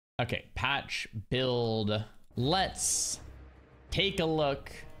Okay, patch, build. Let's take a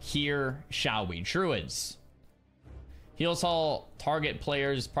look here, shall we? Druids. Heals all target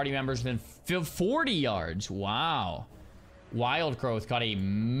players, party members within 40 yards. Wow. Wild Growth got a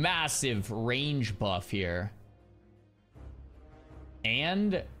massive range buff here.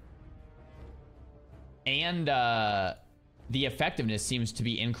 And the effectiveness seems to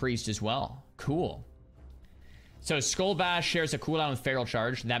be increased as well. Cool. So Skull Bash shares a cooldown with Feral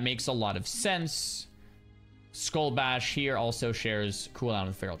Charge. That makes a lot of sense. Skull Bash here also shares cooldown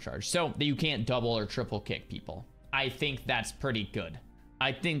with Feral Charge. So that you can't double or triple kick people. I think that's pretty good.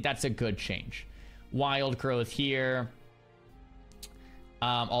 I think that's a good change. Wild Growth here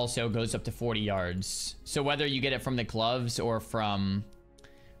also goes up to 40 yards. So whether you get it from the gloves or from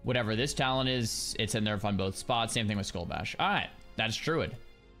whatever this talent is, it's a nerf on both spots. Same thing with Skull Bash. All right, that's Druid.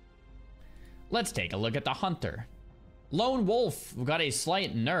 Let's take a look at the Hunter. Lone Wolf got a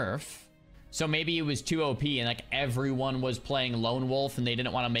slight nerf. So maybe it was too OP and like everyone was playing Lone Wolf and they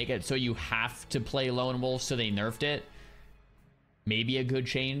didn't want to make it so you have to play Lone Wolf, so they nerfed it. Maybe a good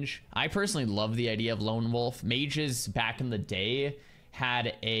change. I personally love the idea of Lone Wolf. Mages back in the day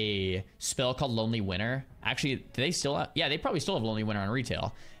had a spell called Lonely Winter. Actually, do they still have? Yeah, they probably still have Lonely Winter on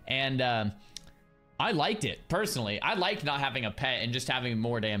retail. And I liked it, personally. I liked not having a pet and just having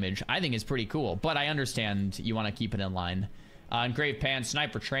more damage. I think it's pretty cool, but I understand you want to keep it in line. Engraved Pan,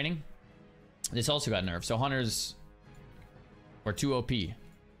 Sniper Training. This also got nerfed. So Hunters were too OP,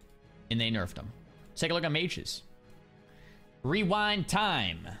 and they nerfed them. Let's take a look at Mages. Rewind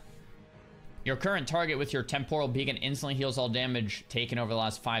Time. Your current target with your Temporal Beacon instantly heals all damage taken over the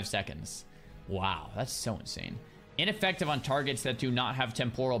last 5 seconds. Wow, that's so insane. Ineffective on targets that do not have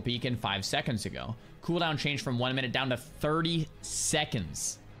Temporal Beacon 5 seconds ago. Cooldown changed from 1 minute down to 30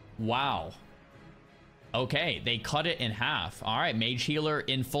 seconds. Wow. Okay, they cut it in half. All right, Mage Healer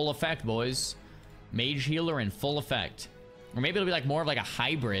in full effect, boys. Mage Healer in full effect. Or maybe it'll be like more of like a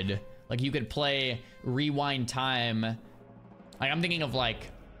hybrid. Like you could play Rewind Time. Like I'm thinking of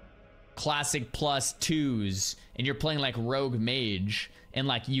like Classic plus 2s, and you're playing like Rogue Mage, and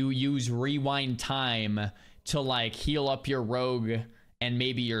like you use Rewind Time to like heal up your Rogue and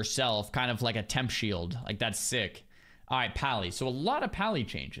maybe yourself, kind of like a temp shield. Like that's sick. All right, Pally. So a lot of Pally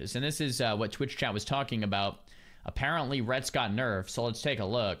changes, and this is what Twitch chat was talking about. Apparently, Ret's got nerfed, so let's take a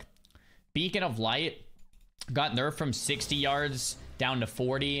look. Beacon of Light got nerfed from 60 yards down to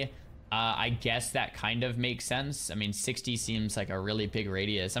 40. I guess that kind of makes sense. I mean, 60 seems like a really big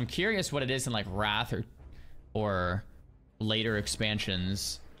radius. I'm curious what it is in like Wrath or later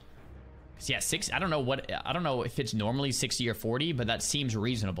expansions. Yeah, I don't know if it's normally 60 or 40, but that seems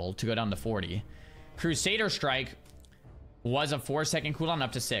reasonable to go down to 40. Crusader Strike was a 4-second cooldown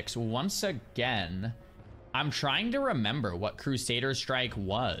up to 6. Once again, I'm trying to remember what Crusader Strike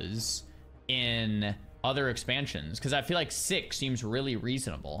was in other expansions, because I feel like 6 seems really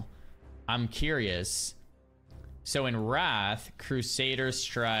reasonable. I'm curious. So in Wrath, Crusader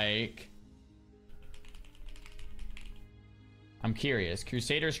Strike. I'm curious.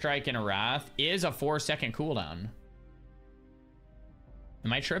 Crusader Strike in Wrath is a 4-second cooldown.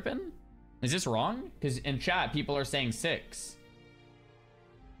 Am I tripping? Is this wrong? Because in chat, people are saying 6.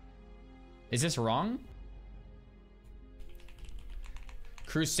 Is this wrong?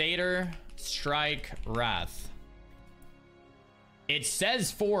 Crusader Strike Wrath. It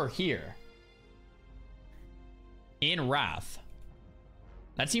says 4 here. In Wrath.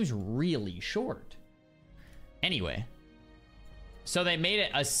 That seems really short. Anyway. So they made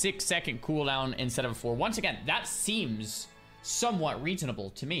it a 6-second cooldown instead of a 4. Once again, that seems somewhat reasonable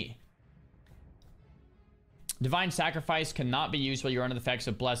to me. Divine Sacrifice cannot be used while you're under the effects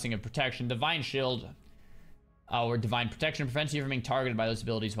of Blessing and Protection. Divine Shield or Divine Protection prevents you from being targeted by those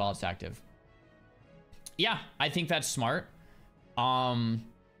abilities while it's active. Yeah, I think that's smart.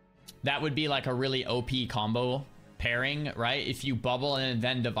 That would be like a really OP combo pairing, right? If you bubble and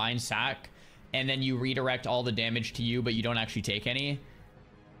then Divine Sac, and then you redirect all the damage to you, but you don't actually take any.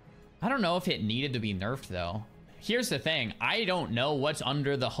 I don't know if it needed to be nerfed, though. Here's the thing. I don't know what's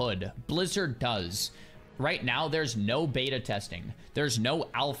under the hood. Blizzard does. Right now, there's no beta testing. There's no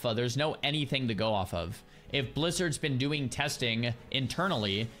alpha. There's no anything to go off of. If Blizzard's been doing testing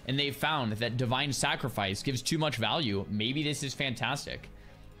internally, and they've found that Divine Sacrifice gives too much value, maybe this is fantastic.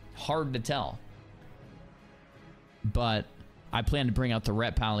 Hard to tell. But I plan to bring out the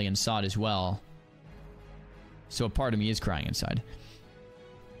Ret Pally and Sod as well. So a part of me is crying inside.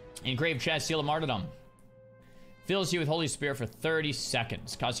 Engraved Chest, Seal of Martyrdom. Fills you with Holy Spirit for 30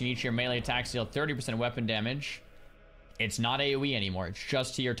 seconds, costing each of your melee attacks deal 30% weapon damage. It's not AoE anymore. It's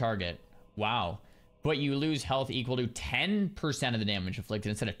just to your target. Wow. but you lose health equal to 10% of the damage inflicted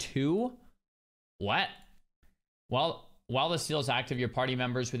instead of 2? What? While the seal is active, your party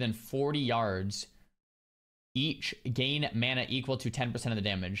members within 40 yards each gain mana equal to 10% of the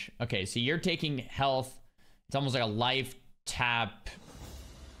damage. Okay, so you're taking health. It's almost like a life tap-ish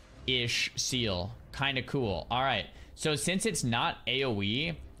seal. Kind of cool. All right. So since it's not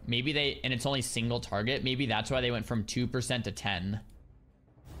AoE, maybe and it's only single target, maybe that's why they went from 2% to 10.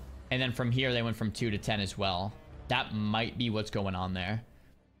 And then from here, they went from 2 to 10 as well. That might be what's going on there.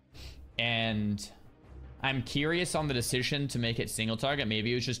 And I'm curious on the decision to make it single target.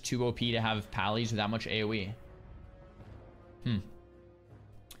 Maybe it was just too OP to have pallies with that much AoE.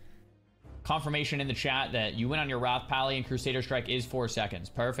 Confirmation in the chat that you win on your Wrath Pally and Crusader Strike is 4 seconds.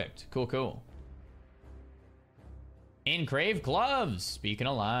 Perfect. Cool, cool. Engraved gloves. Speaking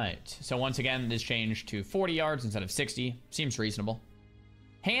of light. So once again, this changed to 40 yards instead of 60. Seems reasonable.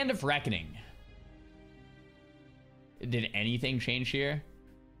 Hand of Reckoning. Did anything change here?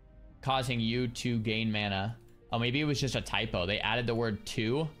 Causing you to gain mana. Oh, maybe it was just a typo. They added the word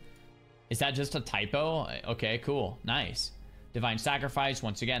 2. Is that just a typo? Okay, cool. Nice. Divine Sacrifice.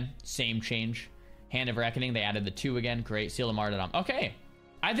 Once again, same change. Hand of Reckoning. They added the 2 again. Great. Seal of Martyrdom. Okay.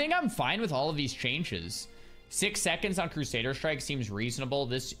 I think I'm fine with all of these changes. 6 seconds on Crusader Strike seems reasonable.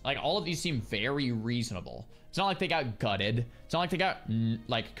 Like, all of these seem very reasonable. It's not like they got gutted. It's not like they got,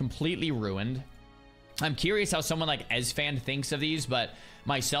 like, completely ruined. I'm curious how someone like Esfand thinks of these, but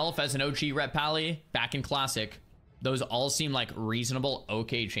myself as an OG Ret Pally back in Classic, those all seem like reasonable,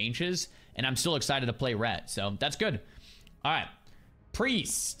 okay changes, and I'm still excited to play Ret, so that's good. All right.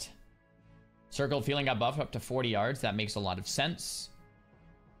 Priest. Circle of Healing got buffed up to 40 yards. That makes a lot of sense.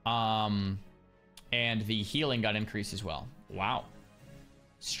 And the healing got increased as well. Wow.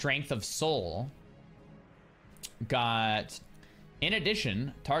 Strength of Soul got... In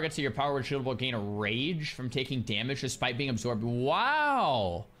addition, targets of your Power Word Shield will gain a rage from taking damage despite being absorbed.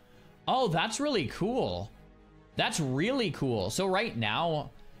 Wow. Oh, that's really cool. That's really cool. So right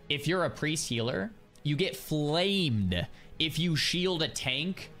now, if you're a priest healer, you get flamed if you shield a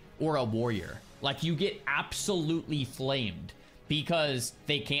tank or a warrior. Like, you get absolutely flamed because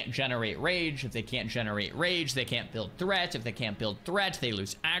they can't generate rage. If they can't generate rage, they can't build threat. If they can't build threat, they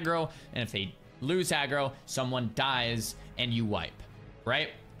lose aggro. And if they lose aggro, someone dies and you wipe, right?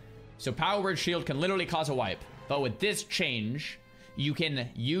 So Power Word Shield can literally cause a wipe, but with this change, you can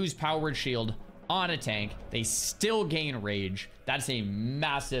use Power Word Shield on a tank. They still gain rage. That's a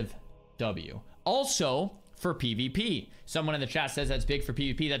massive W. Also, for PvP, someone in the chat says that's big for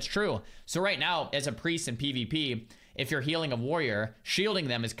PvP. That's true. So right now, as a priest in PvP, if you're healing a warrior, shielding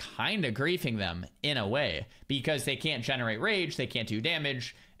them is kind of griefing them in a way because they can't generate rage, they can't do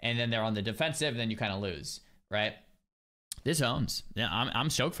damage, and then they're on the defensive, and then you kind of lose, right? This owns. Yeah, I'm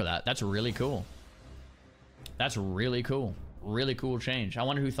stoked for that. That's really cool. That's really cool. Really cool change. I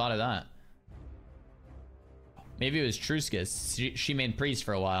wonder who thought of that. Maybe it was Truscus. She made priest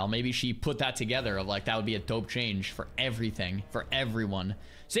for a while. Maybe she put that together of like, that would be a dope change for everything, for everyone.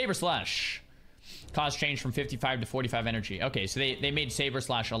 Saber Slash. Cost change from 55 to 45 energy. Okay, so they made Saber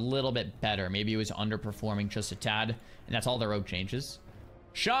Slash a little bit better. Maybe it was underperforming just a tad, and that's all the rogue changes.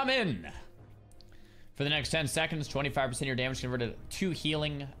 Shaman. For the next 10 seconds, 25% of your damage converted to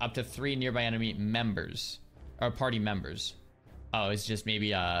healing up to 3 nearby enemy members. Or party members. Oh, it's just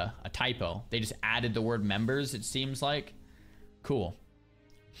maybe a typo. They just added the word members, it seems like. Cool.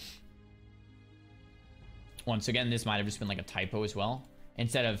 Once again, this might have just been like a typo as well.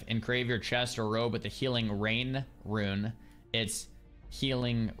 Instead of engrave your chest or robe with the Healing Rain rune, it's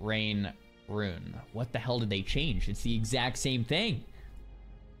Healing Rain rune. What the hell did they change? It's the exact same thing.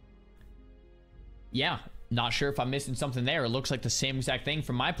 Yeah, not sure if I'm missing something there. It looks like the same exact thing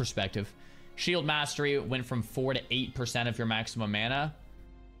from my perspective. Shield Mastery went from 4 to 8% of your maximum mana.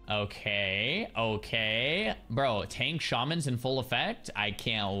 Okay, okay. Bro, Tank Shaman's in full effect. I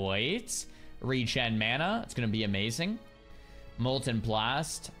can't wait. Regen mana. It's going to be amazing. Molten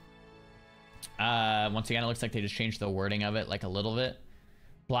Blast. Once again, it looks like they just changed the wording of it like a little bit.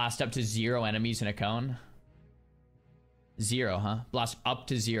 Blast up to 0 enemies in a cone. 0, huh? Blast up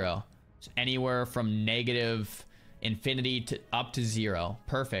to 0. So anywhere from negative infinity to up to 0.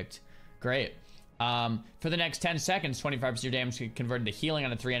 Perfect. Great. For the next 10 seconds, 25% of your damage converted to healing on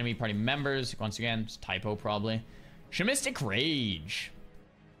the 3 enemy party members. Once again, it's typo probably. Shamistic Rage.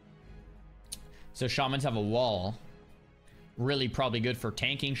 So shamans have a wall. Really probably good for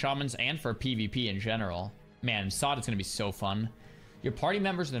tanking shamans and for PvP in general. Man, Sod is going to be so fun. Your party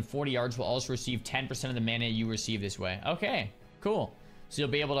members within 40 yards will also receive 10% of the mana you receive this way. Okay, cool. So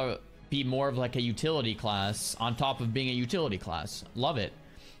you'll be able to be more of like a utility class on top of being a utility class. Love it.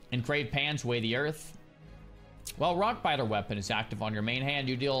 Engraved Pants, Weigh the Earth. While Rock Biter weapon is active on your main hand,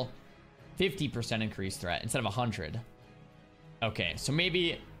 you deal 50% increased threat instead of 100. Okay, so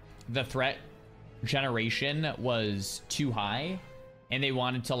maybe the threat generation was too high and they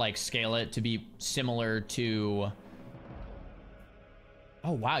wanted to like scale it to be similar to...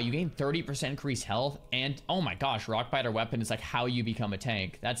 Oh wow, you gain 30% increased health, and oh my gosh, Rock Biter weapon is like how you become a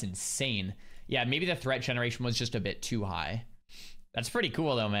tank. That's insane. Yeah, maybe the threat generation was just a bit too high. That's pretty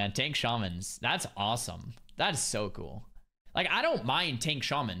cool though, man. Tank shamans, that's awesome. That's so cool. Like, I don't mind tank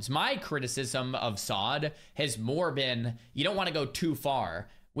shamans. My criticism of SOD has more been you don't want to go too far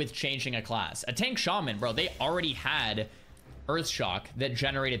with changing a class. A tank shaman, bro, they already had Earth Shock that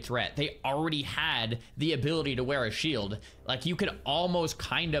generated threat. They already had the ability to wear a shield. Like, you could almost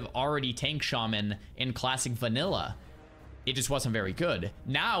kind of already tank shaman in classic vanilla. It just wasn't very good.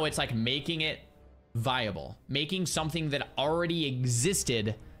 Now it's like making it viable, making something that already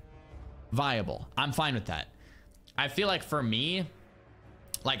existed viable. I'm fine with that. I feel like for me,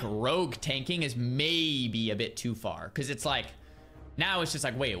 like rogue tanking is maybe a bit too far, because it's like now it's just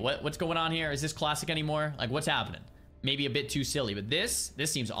like, wait, what's going on here? Is this classic anymore? Like, what's happening? Maybe a bit too silly, but this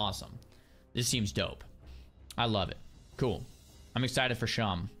seems awesome. This seems dope. I love it. Cool. I'm excited for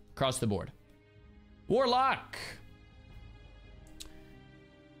Sham across the board. Warlock.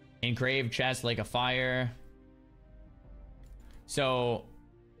 Engraved chest, Lake of Fire. So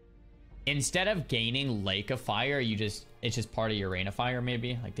instead of gaining Lake of Fire, it's just part of your Rain of Fire,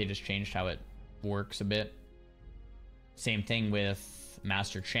 maybe. Like, they just changed how it works a bit. Same thing with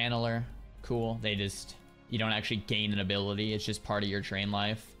Master Channeler. Cool. You don't actually gain an ability. It's just part of your train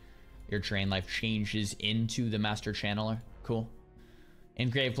life. Your train life changes into the Master Channeler. Cool.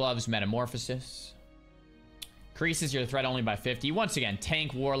 Engraved Gloves, Metamorphosis. Increases your threat only by 50. Once again,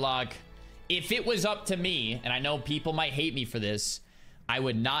 tank Warlock. If it was up to me, and I know people might hate me for this, I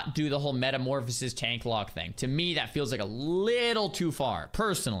would not do the whole Metamorphosis tank lock thing. To me, that feels like a little too far,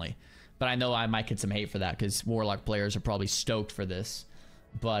 personally. But I know I might get some hate for that, because Warlock players are probably stoked for this.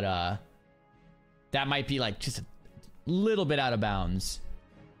 But, that might be like just a little bit out of bounds.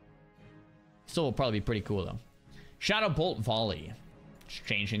 Still will probably be pretty cool though. Shadow Bolt Volley. Just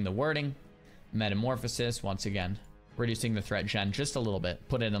changing the wording. Metamorphosis, once again. Reducing the threat gen just a little bit.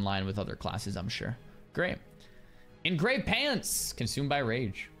 Put it in line with other classes, I'm sure. Great. Engraved Pants. Consumed by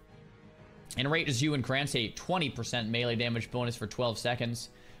Rage. Enrages you and grants a 20% melee damage bonus for 12 seconds.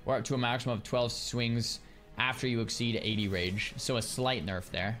 Or up to a maximum of 12 swings after you exceed 80 rage. So a slight nerf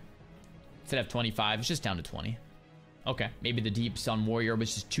there. Instead of 25, it's just down to 20. Okay, maybe the Deep Sun Warrior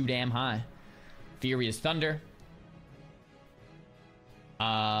was just too damn high. Furious Thunder.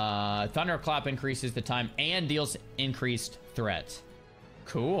 Thunderclap increases the time and deals increased threat.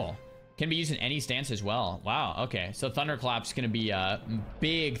 Cool. Can be used in any stance as well. Wow, okay. So Thunderclap's gonna be a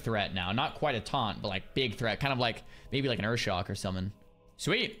big threat now. Not quite a taunt, but like big threat. Kind of like, maybe like an Earthshock or something.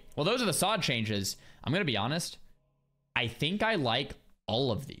 Sweet. Well, those are the SOD changes. I'm gonna be honest. I think I like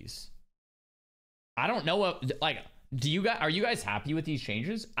all of these. I don't know what, like, are you guys happy with these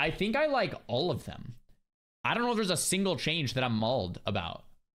changes? I think I like all of them. I don't know if there's a single change that I'm mauled about.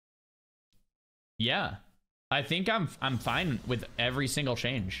 Yeah. I think I'm fine with every single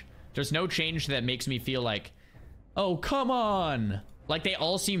change. There's no change that makes me feel like, oh, come on. Like, they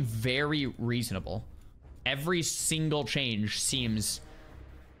all seem very reasonable. Every single change seems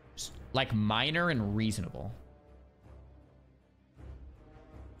like minor and reasonable.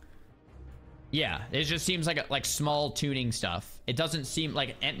 Yeah, it just seems like small tuning stuff. It doesn't seem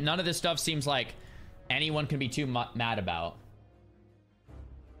like, none of this stuff seems like anyone can be too mad about.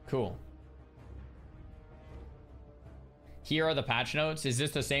 Cool. Here are the patch notes. Is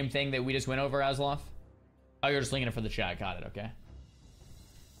this the same thing that we just went over, Asloff? Oh, you're just linking it for the chat. Got it, okay.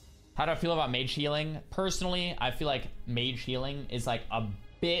 How do I feel about mage healing? Personally, I feel like mage healing is like a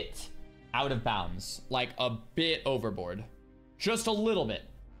bit out of bounds. Like a bit overboard. Just a little bit.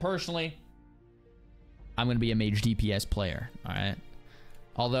 Personally, I'm going to be a mage DPS player, all right?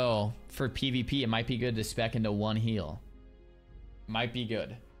 Although, for PvP, it might be good to spec into one heal. Might be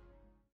good.